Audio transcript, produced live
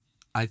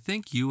I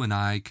think you and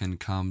I can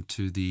come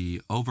to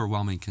the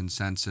overwhelming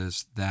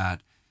consensus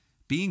that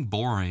being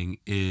boring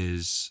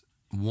is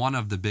one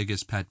of the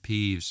biggest pet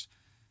peeves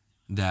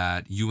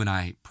that you and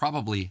I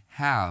probably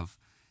have.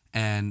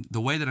 And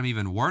the way that I'm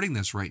even wording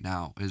this right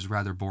now is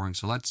rather boring.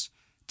 So let's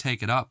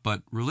take it up.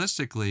 But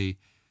realistically,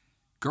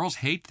 girls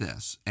hate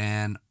this.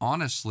 And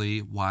honestly,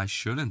 why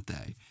shouldn't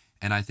they?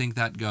 And I think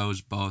that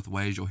goes both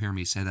ways. You'll hear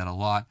me say that a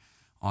lot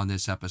on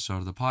this episode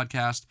of the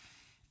podcast.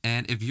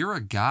 And if you're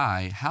a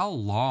guy, how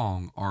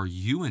long are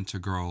you into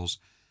girls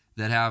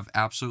that have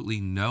absolutely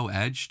no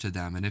edge to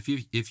them? And if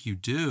you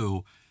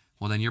do,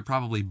 well, then you're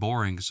probably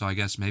boring. So I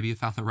guess maybe you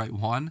found the right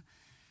one.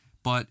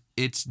 But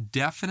it's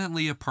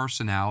definitely a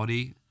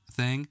personality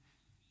thing,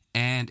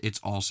 and it's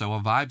also a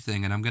vibe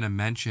thing. And I'm going to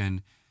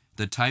mention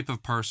the type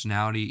of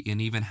personality and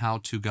even how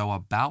to go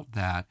about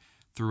that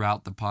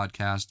throughout the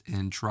podcast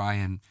and try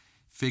and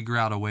figure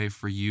out a way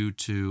for you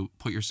to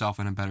put yourself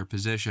in a better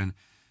position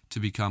to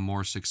become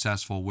more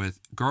successful with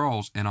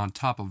girls. And on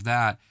top of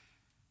that,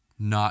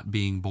 not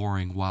being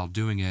boring while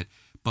doing it.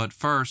 But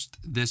first,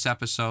 this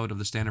episode of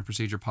the Standard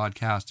Procedure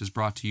Podcast is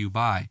brought to you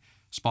by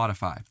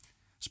Spotify.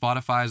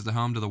 Spotify is the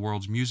home to the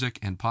world's music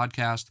and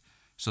podcast,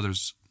 so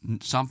there's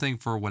something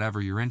for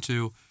whatever you're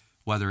into,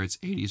 whether it's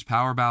 80s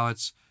power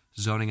ballads,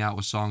 zoning out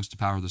with songs to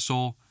power the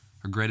soul,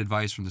 or great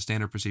advice from the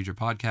Standard Procedure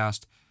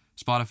Podcast.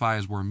 Spotify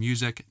is where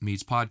music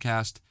meets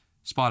podcast.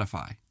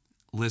 Spotify.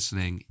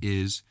 Listening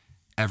is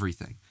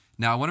everything.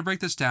 Now, I want to break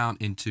this down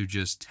into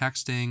just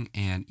texting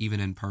and even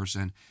in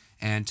person.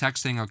 And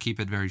texting, I'll keep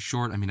it very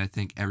short. I mean, I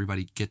think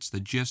everybody gets the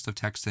gist of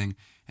texting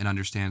and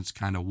understands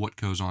kind of what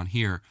goes on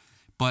here.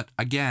 But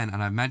again,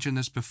 and I've mentioned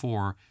this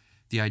before,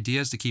 the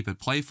idea is to keep it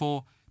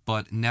playful,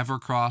 but never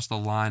cross the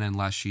line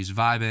unless she's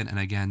vibing. And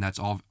again, that's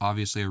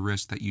obviously a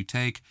risk that you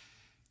take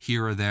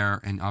here or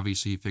there, and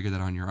obviously you figure that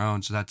on your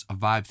own. So that's a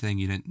vibe thing.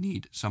 You didn't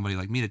need somebody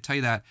like me to tell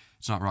you that.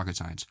 It's not rocket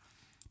science.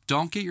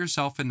 Don't get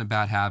yourself into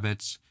bad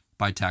habits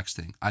by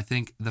texting. I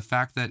think the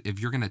fact that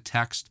if you're going to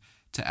text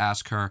to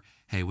ask her,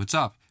 hey, what's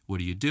up? What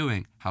are you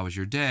doing? How was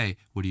your day?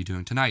 What are you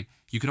doing tonight?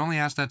 You can only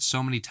ask that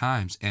so many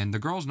times, and the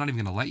girl's not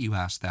even going to let you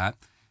ask that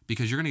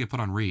because you're going to get put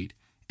on read,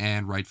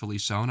 and rightfully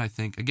so. And I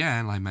think,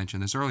 again, I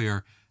mentioned this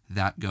earlier,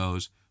 that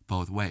goes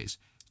both ways.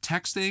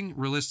 Texting,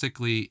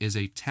 realistically, is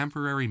a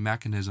temporary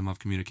mechanism of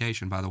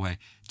communication, by the way.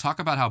 Talk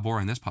about how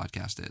boring this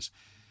podcast is.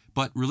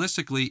 But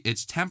realistically,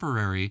 it's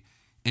temporary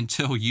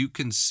until you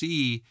can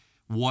see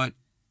what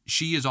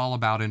she is all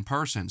about in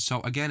person.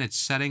 So again, it's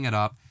setting it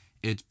up.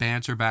 It's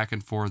banter back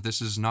and forth.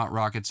 This is not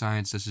rocket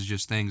science. This is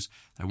just things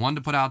that I wanted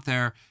to put out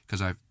there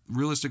because I've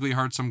realistically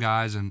heard some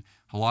guys, and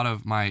a lot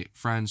of my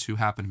friends who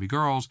happen to be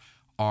girls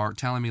are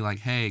telling me like,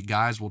 hey,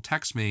 guys will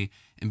text me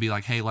and be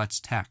like, hey, let's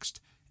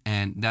text.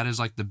 And that is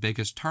like the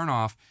biggest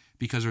turnoff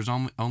because there's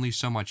only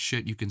so much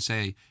shit you can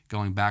say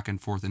going back and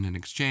forth in an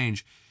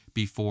exchange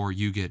before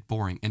you get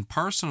boring. And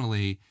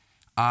personally,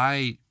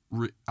 I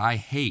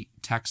hate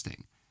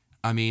texting.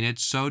 I mean,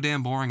 it's so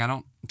damn boring. I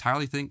don't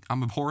entirely think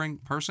I'm a boring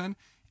person.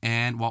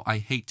 And, well, I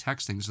hate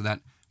texting, so that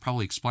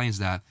probably explains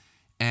that.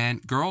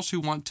 And girls who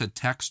want to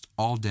text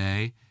all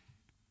day,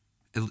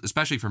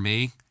 especially for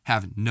me,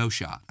 have no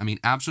shot. I mean,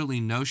 absolutely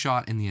no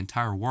shot in the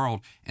entire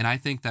world. And I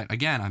think that,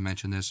 again, I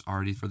mentioned this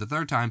already for the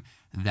third time,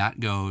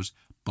 that goes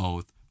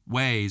both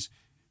ways.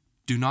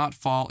 Do not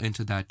fall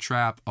into that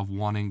trap of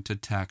wanting to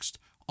text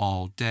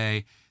all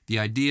day. The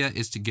idea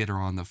is to get her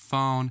on the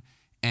phone.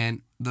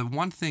 And the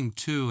one thing,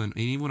 too, and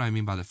even what I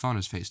mean by the phone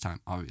is FaceTime,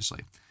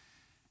 obviously.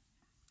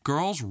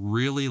 Girls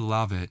really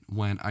love it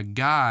when a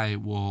guy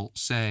will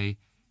say,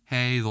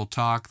 hey, they'll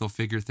talk, they'll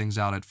figure things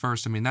out at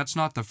first. I mean, that's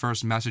not the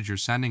first message you're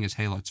sending is,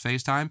 hey, let's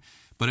FaceTime,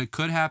 but it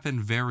could happen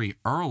very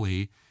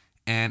early.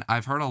 And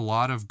I've heard a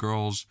lot of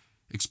girls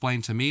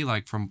explain to me,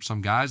 like from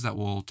some guys that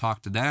will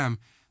talk to them,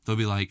 they'll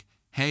be like,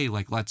 hey,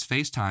 like, let's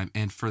FaceTime.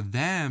 And for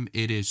them,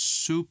 it is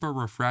super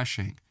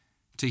refreshing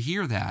to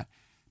hear that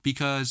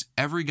because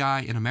every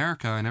guy in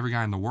America and every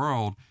guy in the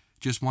world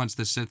just wants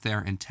to sit there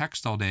and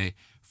text all day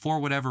for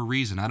whatever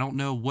reason. I don't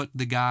know what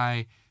the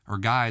guy or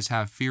guys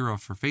have fear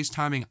of for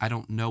FaceTiming. I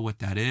don't know what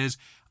that is.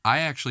 I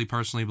actually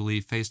personally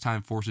believe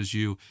FaceTime forces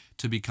you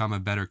to become a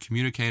better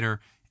communicator.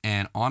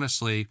 And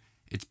honestly,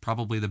 it's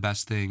probably the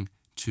best thing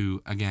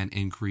to, again,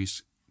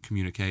 increase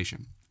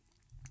communication.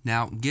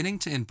 Now, getting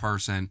to in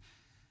person,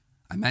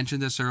 I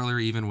mentioned this earlier,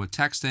 even with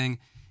texting,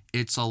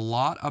 it's a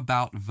lot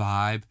about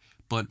vibe.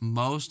 But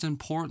most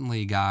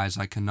importantly, guys,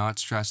 I cannot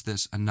stress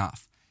this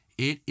enough.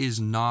 It is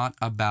not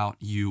about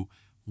you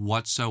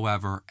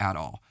whatsoever at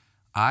all.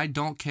 I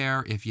don't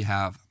care if you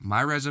have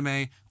my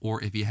resume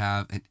or if you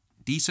have a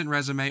decent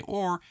resume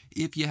or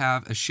if you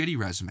have a shitty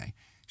resume.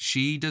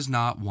 She does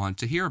not want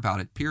to hear about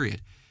it,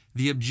 period.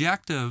 The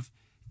objective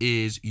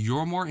is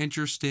you're more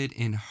interested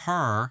in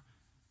her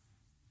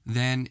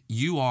than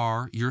you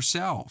are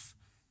yourself.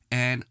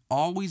 And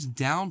always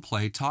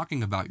downplay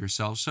talking about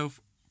yourself. So,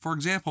 for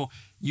example,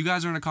 you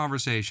guys are in a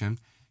conversation.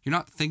 You're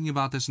not thinking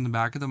about this in the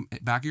back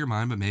of your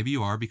mind, but maybe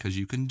you are because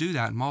you can do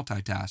that and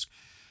multitask.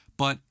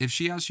 But if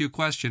she asks you a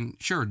question,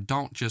 sure,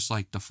 don't just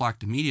like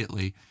deflect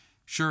immediately.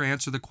 sure,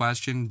 answer the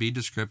question, be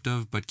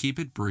descriptive, but keep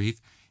it brief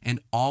and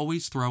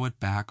always throw it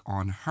back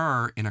on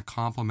her in a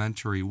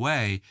complimentary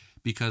way,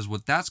 because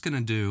what that's going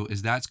to do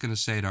is that's going to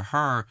say to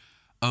her,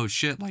 oh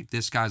shit, like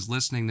this guy's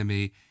listening to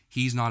me.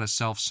 He's not a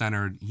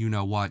self-centered, you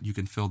know what, you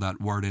can fill that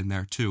word in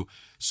there too.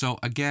 So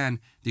again,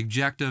 the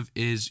objective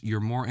is you're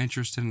more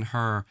interested in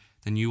her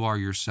than you are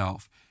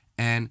yourself.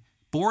 And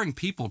boring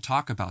people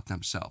talk about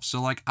themselves.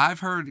 So like I've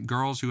heard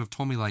girls who have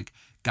told me like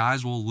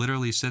guys will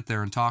literally sit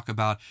there and talk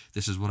about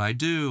this is what I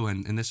do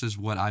and this is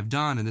what I've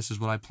done and this is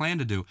what I plan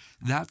to do.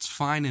 That's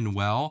fine and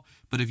well.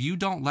 But if you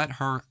don't let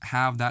her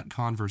have that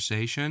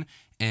conversation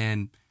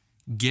and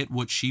get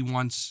what she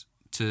wants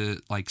to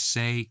like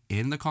say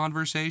in the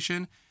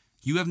conversation,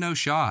 you have no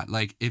shot.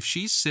 Like if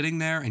she's sitting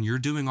there and you're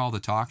doing all the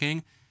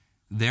talking,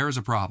 there is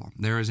a problem.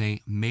 There is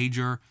a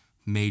major,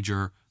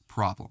 major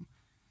problem.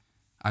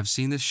 I've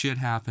seen this shit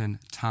happen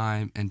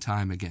time and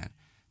time again.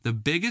 The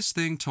biggest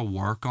thing to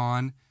work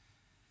on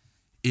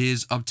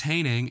is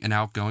obtaining an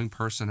outgoing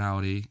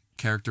personality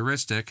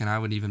characteristic, and I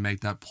would even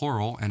make that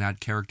plural and add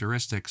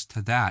characteristics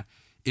to that.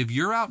 If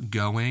you're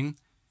outgoing,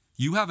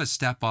 you have a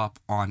step up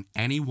on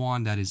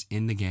anyone that is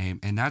in the game,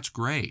 and that's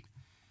great.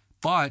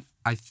 But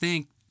I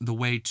think the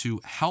way to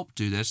help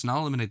do this, and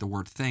I'll eliminate the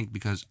word think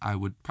because I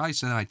would probably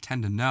say that I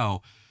tend to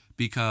know,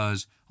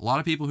 because a lot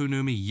of people who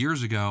knew me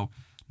years ago,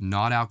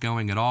 not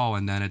outgoing at all,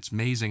 and then it's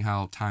amazing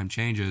how time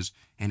changes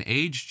and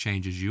age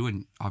changes you,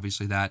 and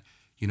obviously that,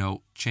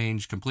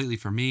 changed completely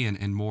for me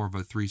in more of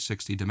a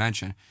 360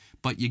 dimension.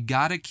 But you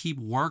gotta keep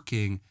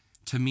working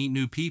to meet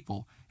new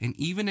people, and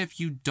even if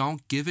you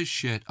don't give a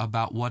shit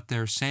about what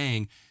they're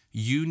saying,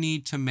 you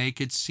need to make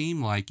it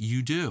seem like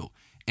you do.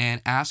 And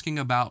asking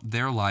about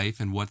their life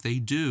and what they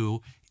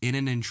do in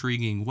an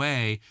intriguing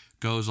way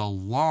goes a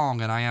long,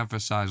 and I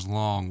emphasize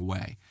long,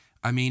 way.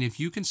 I mean, if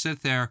you can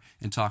sit there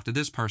and talk to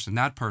this person, and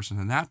that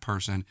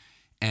person,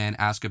 and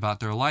ask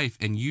about their life,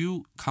 and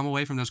you come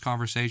away from those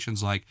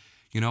conversations like,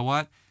 you know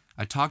what?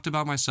 I talked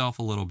about myself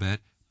a little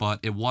bit, but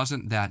it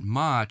wasn't that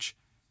much.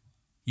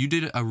 You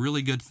did a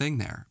really good thing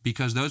there,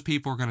 because those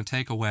people are going to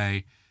take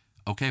away,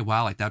 okay,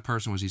 wow, like that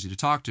person was easy to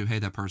talk to. Hey,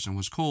 that person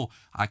was cool.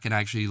 I can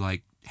actually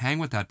like hang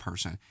with that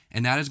person.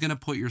 And that is going to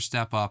put your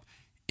step up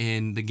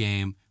in the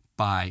game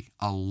by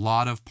a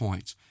lot of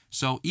points.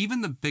 So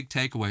even the big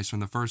takeaways from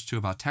the first two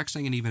about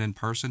texting and even in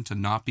person to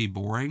not be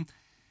boring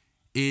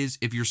is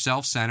if you're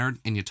self-centered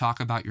and you talk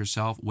about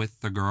yourself with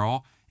the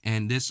girl,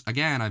 and this,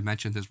 again, I've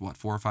mentioned this, 4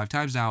 or 5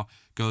 times now,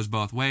 goes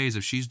both ways.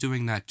 If she's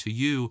doing that to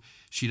you,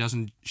 she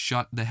doesn't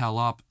shut the hell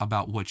up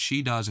about what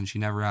she does and she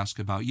never asks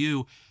about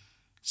you,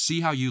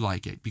 see how you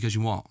like it, because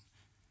you won't.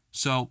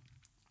 So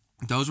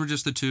those were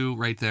just the two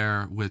right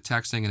there with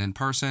texting and in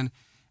person.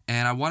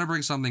 And I want to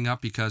bring something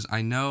up because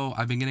I know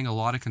I've been getting a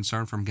lot of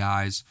concern from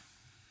guys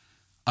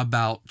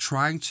about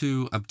trying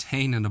to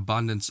obtain an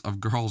abundance of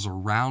girls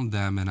around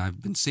them. And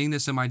I've been seeing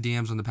this in my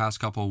DMs in the past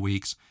couple of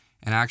weeks,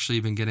 and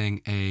actually been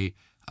getting a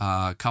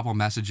couple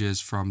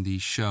messages from the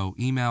show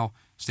email,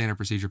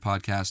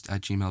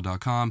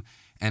 standardprocedurepodcast@gmail.com.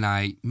 And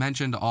I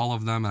mentioned all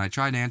of them, and I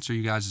tried to answer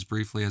you guys as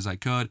briefly as I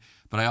could,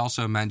 but I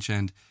also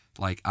mentioned,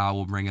 like, I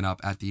will bring it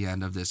up at the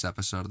end of this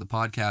episode of the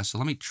podcast. So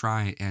let me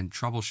try and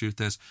troubleshoot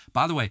this.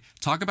 By the way,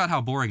 talk about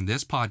how boring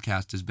this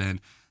podcast has been.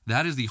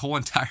 That is the whole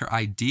entire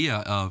idea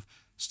of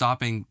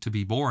stopping to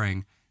be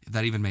boring, if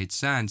that even made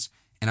sense.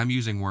 And I'm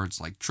using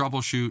words like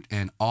troubleshoot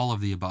and all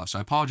of the above. So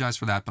I apologize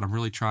for that, but I'm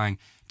really trying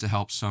to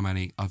help so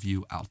many of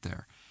you out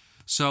there.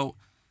 So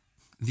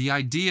the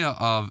idea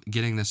of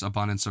getting this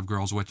abundance of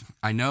girls, which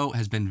I know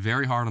has been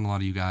very hard on a lot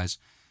of you guys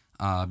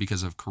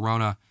because of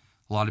Corona.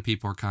 A lot of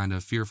people are kind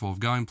of fearful of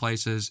going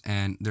places,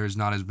 and there's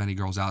not as many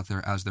girls out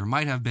there as there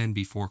might have been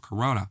before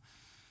Corona.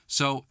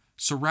 So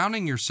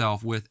surrounding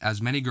yourself with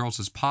as many girls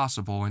as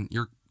possible, and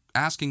you're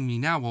asking me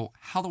now, well,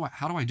 how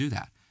do I do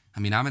that? I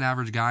mean, I'm an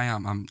average guy.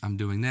 I'm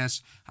doing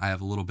this. I have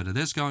a little bit of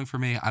this going for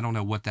me. I don't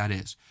know what that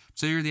is.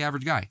 So you're the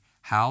average guy.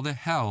 How the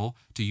hell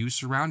do you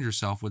surround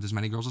yourself with as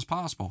many girls as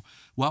possible?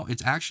 Well,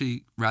 it's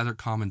actually rather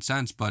common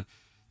sense, but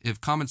if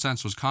common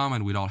sense was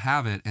common, we'd all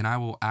have it. And I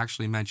will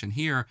actually mention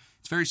here,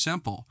 it's very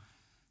simple.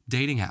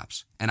 Dating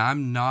apps. And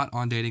I'm not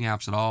on dating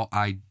apps at all.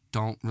 I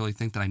don't really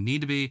think that I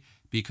need to be,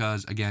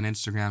 because, again,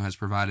 Instagram has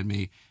provided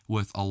me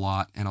with a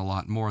lot and a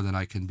lot more that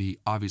I can be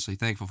obviously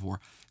thankful for.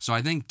 So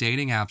I think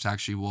dating apps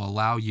actually will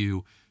allow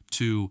you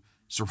to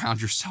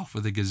surround yourself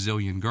with a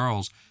gazillion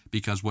girls,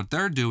 because what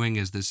they're doing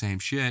is the same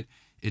shit.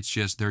 It's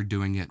just they're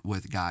doing it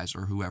with guys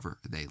or whoever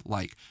they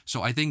like.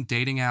 So I think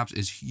dating apps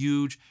is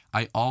huge.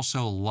 I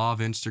also love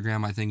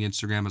Instagram. I think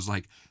Instagram is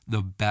like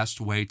the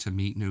best way to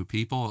meet new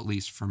people, at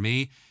least for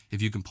me.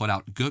 If you can put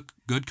out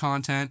good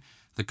content,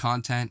 the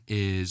content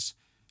is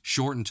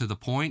short and to the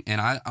point.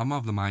 And I'm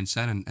of the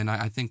mindset, and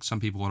I think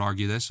some people would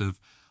argue this,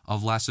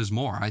 of less is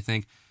more. I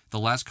think the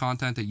less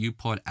content that you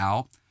put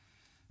out,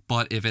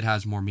 but if it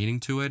has more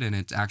meaning to it and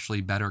it's actually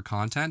better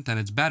content, then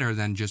it's better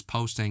than just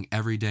posting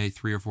every day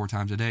 3 or 4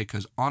 times a day.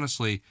 Because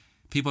honestly,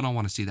 people don't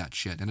want to see that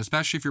shit. And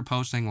especially if you're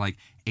posting like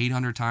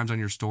 800 times on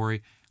your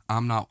story,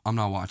 I'm not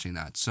watching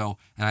that. So,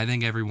 and I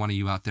think every one of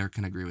you out there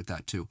can agree with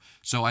that too.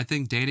 So I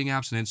think dating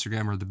apps and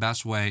Instagram are the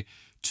best way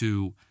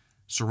to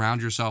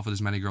surround yourself with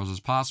as many girls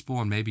as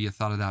possible. And maybe you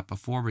thought of that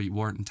before, but you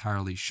weren't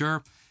entirely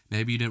sure.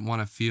 Maybe you didn't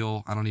want to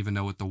feel, I don't even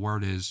know what the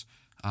word is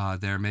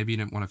there. Maybe you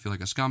didn't want to feel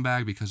like a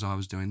scumbag because I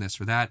was doing this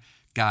or that.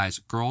 Guys,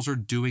 girls are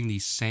doing the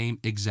same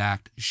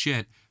exact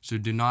shit. So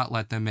do not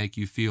let them make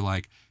you feel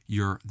like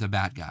you're the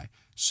bad guy.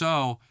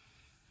 So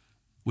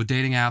with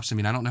dating apps, I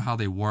mean, I don't know how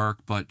they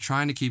work, but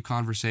trying to keep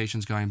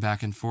conversations going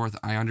back and forth,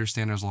 I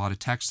understand there's a lot of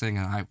texting,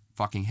 and I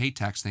fucking hate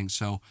texting,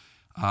 so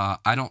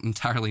I don't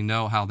entirely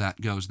know how that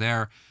goes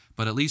there.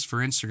 But at least for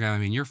Instagram, I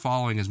mean, you're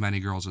following as many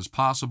girls as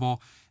possible,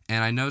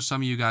 and I know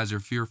some of you guys are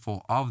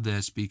fearful of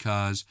this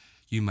because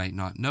you might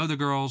not know the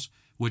girls,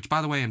 which,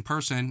 by the way, in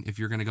person, if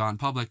you're going to go out in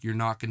public, you're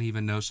not going to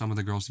even know some of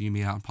the girls that you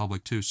meet out in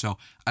public too. So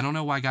I don't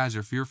know why guys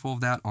are fearful of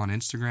that on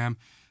Instagram.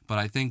 But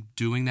I think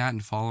doing that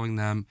and following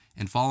them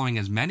and following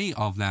as many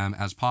of them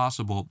as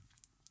possible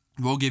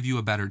will give you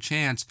a better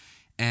chance.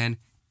 And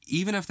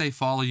even if they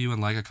follow you and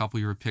like a couple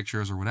of your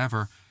pictures or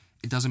whatever,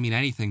 it doesn't mean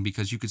anything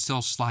because you could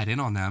still slide in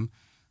on them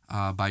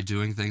by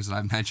doing things that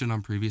I've mentioned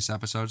on previous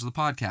episodes of the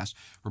podcast.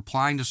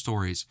 Replying to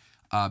stories,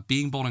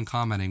 being bold and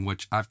commenting,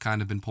 which I've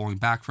kind of been pulling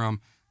back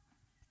from.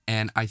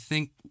 And I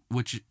think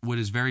what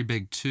is very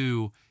big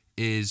too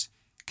is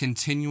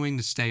continuing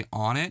to stay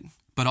on it,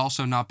 but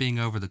also not being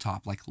over the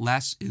top. Like,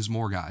 less is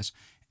more, guys.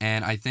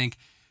 And I think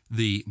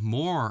the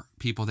more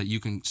people that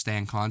you can stay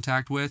in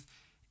contact with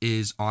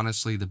is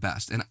honestly the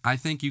best. And I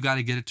think you got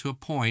to get it to a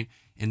point,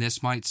 and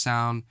this might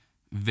sound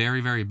very,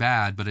 very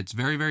bad, but it's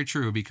very, very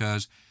true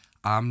because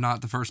I'm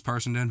not the first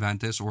person to invent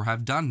this or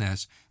have done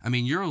this. I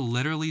mean, you're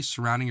literally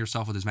surrounding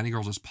yourself with as many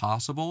girls as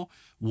possible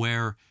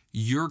where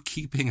you're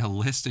keeping a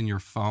list in your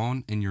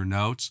phone, in your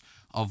notes,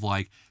 of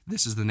like,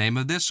 this is the name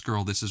of this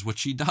girl, this is what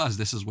she does,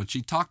 this is what she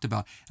talked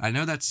about. And I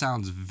know that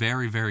sounds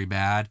very, very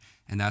bad,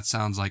 and that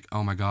sounds like,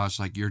 oh my gosh,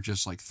 like you're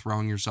just like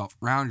throwing yourself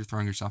around, you're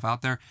throwing yourself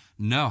out there.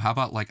 No, how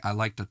about like I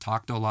like to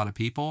talk to a lot of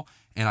people,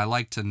 and I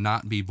like to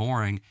not be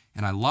boring,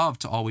 and I love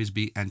to always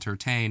be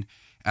entertained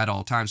at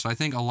all times. So I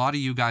think a lot of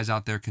you guys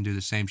out there can do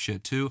the same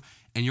shit too,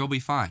 and you'll be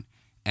fine.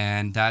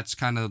 And that's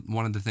kind of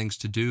one of the things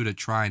to do to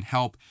try and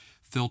help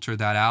filter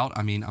that out.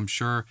 I mean, I'm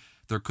sure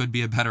there could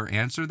be a better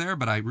answer there,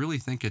 but I really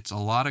think it's a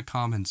lot of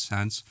common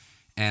sense.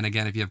 And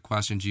again, if you have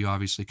questions, you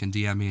obviously can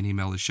DM me and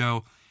email the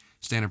show,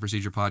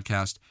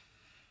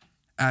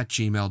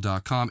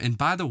 standardprocedurepodcast@gmail.com. And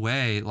by the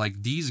way,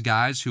 like these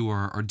guys who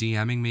are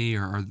DMing me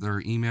or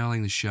they're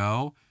emailing the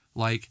show,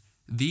 like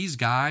these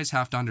guys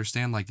have to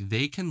understand, like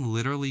they can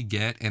literally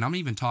get, and I'm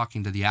even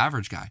talking to the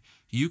average guy,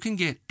 you can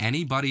get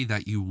anybody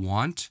that you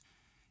want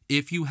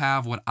if you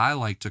have what I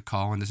like to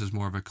call, and this is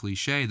more of a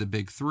cliche, the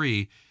big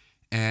three,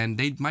 and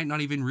they might not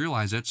even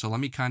realize it. So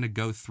let me kind of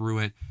go through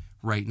it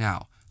right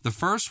now. The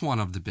first one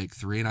of the big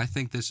three, and I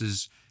think this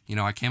is,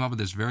 I came up with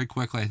this very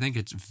quickly. I think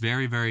it's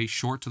very, very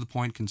short to the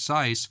point,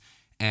 concise,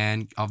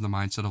 and of the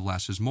mindset of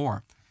less is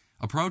more.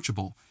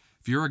 Approachable.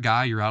 If you're a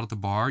guy, you're out at the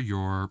bar,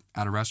 you're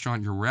at a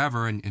restaurant, you're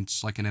wherever, and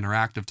it's like an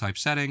interactive type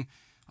setting.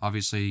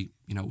 Obviously,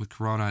 with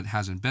Corona, it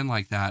hasn't been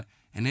like that.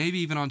 And maybe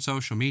even on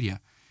social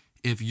media.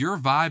 If your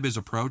vibe is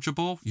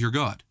approachable, you're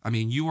good. I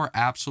mean, you are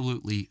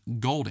absolutely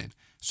golden.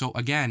 So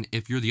again,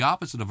 if you're the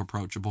opposite of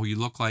approachable, you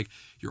look like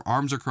your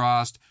arms are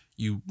crossed,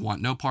 you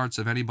want no parts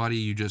of anybody,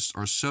 you just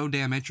are so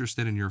damn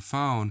interested in your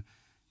phone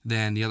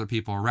than the other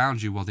people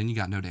around you, well, then you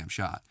got no damn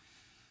shot.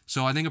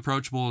 So I think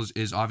approachable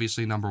is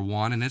obviously number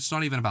one, and it's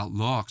not even about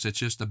looks, it's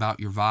just about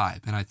your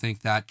vibe. And I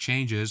think that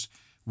changes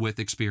with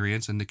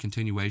experience and the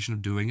continuation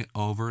of doing it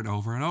over and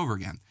over and over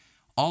again.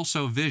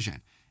 Also,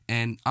 vision.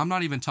 And I'm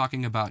not even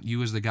talking about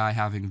you as the guy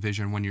having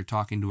vision when you're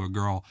talking to a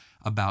girl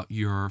about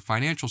your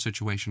financial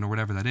situation or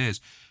whatever that is.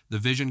 The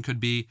vision could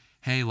be,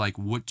 hey, like,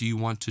 what do you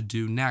want to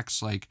do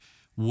next? Like,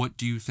 what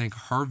do you think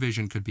her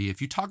vision could be?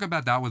 If you talk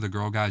about that with a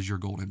girl, guys, you're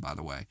golden, by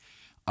the way.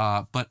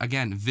 But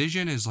again,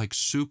 vision is like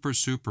super,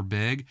 super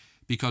big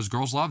because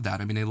girls love that.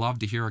 I mean, they love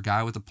to hear a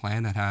guy with a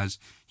plan that has,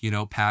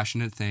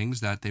 passionate things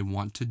that they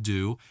want to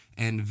do.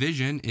 And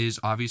vision is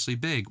obviously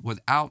big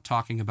without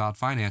talking about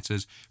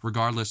finances,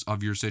 regardless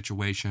of your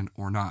situation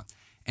or not.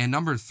 And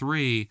number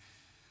three,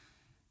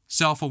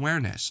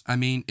 self-awareness. I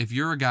mean, if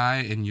you're a guy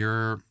and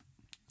you're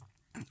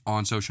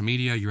on social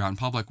media, you're out in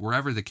public,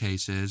 wherever the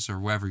case is or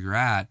wherever you're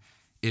at,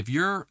 if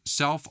you're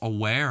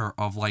self-aware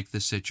of like the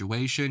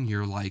situation,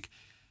 you're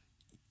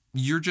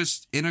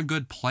just in a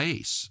good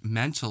place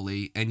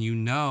mentally, and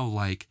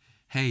like,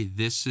 hey,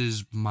 this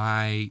is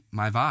my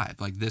vibe.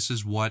 Like, this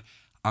is what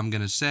I'm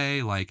going to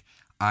say. Like,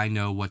 I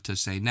know what to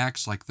say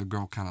next. Like, the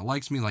girl kind of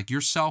likes me. Like,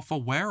 you're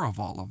self-aware of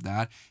all of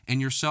that,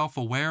 and you're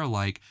self-aware,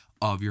 like,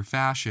 of your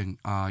fashion,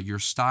 your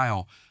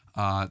style,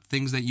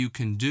 things that you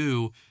can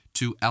do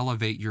to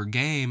elevate your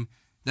game.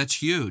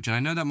 That's huge. And I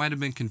know that might have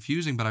been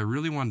confusing, but I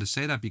really wanted to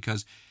say that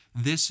because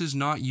this is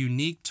not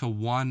unique to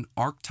one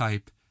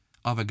archetype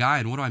of a guy.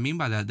 And what do I mean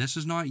by that? This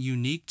is not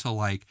unique to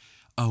like,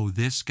 oh,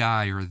 this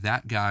guy or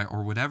that guy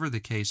or whatever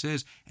the case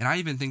is. And I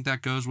even think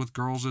that goes with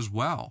girls as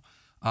well.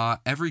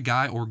 every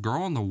guy or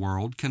girl in the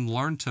world can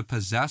learn to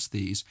possess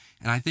these.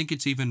 And I think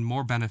it's even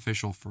more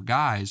beneficial for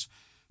guys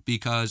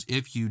because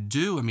if you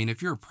do, I mean,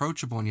 if you're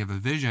approachable and you have a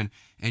vision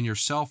and you're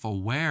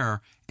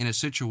self-aware in a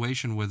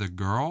situation with a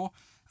girl,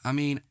 I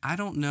mean, I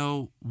don't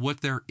know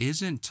what there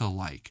isn't to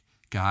like,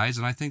 guys.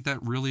 And I think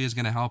that really is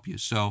going to help you.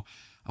 So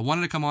I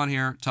wanted to come on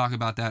here, talk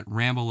about that,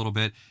 ramble a little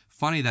bit.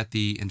 Funny that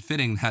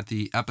fitting that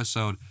the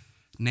episode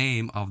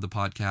name of the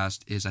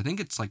podcast is, I think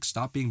it's like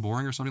Stop Being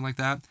Boring or something like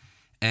that.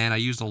 And I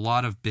used a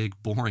lot of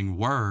big, boring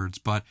words,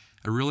 but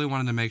I really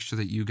wanted to make sure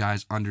that you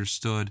guys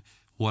understood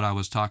what I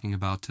was talking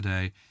about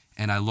today.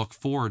 And I look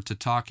forward to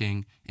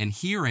talking and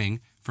hearing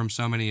from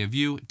so many of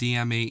you.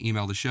 DM me,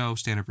 email the show,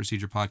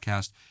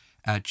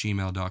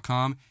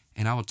 standardprocedurepodcast@gmail.com.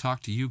 And I will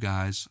talk to you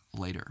guys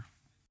later.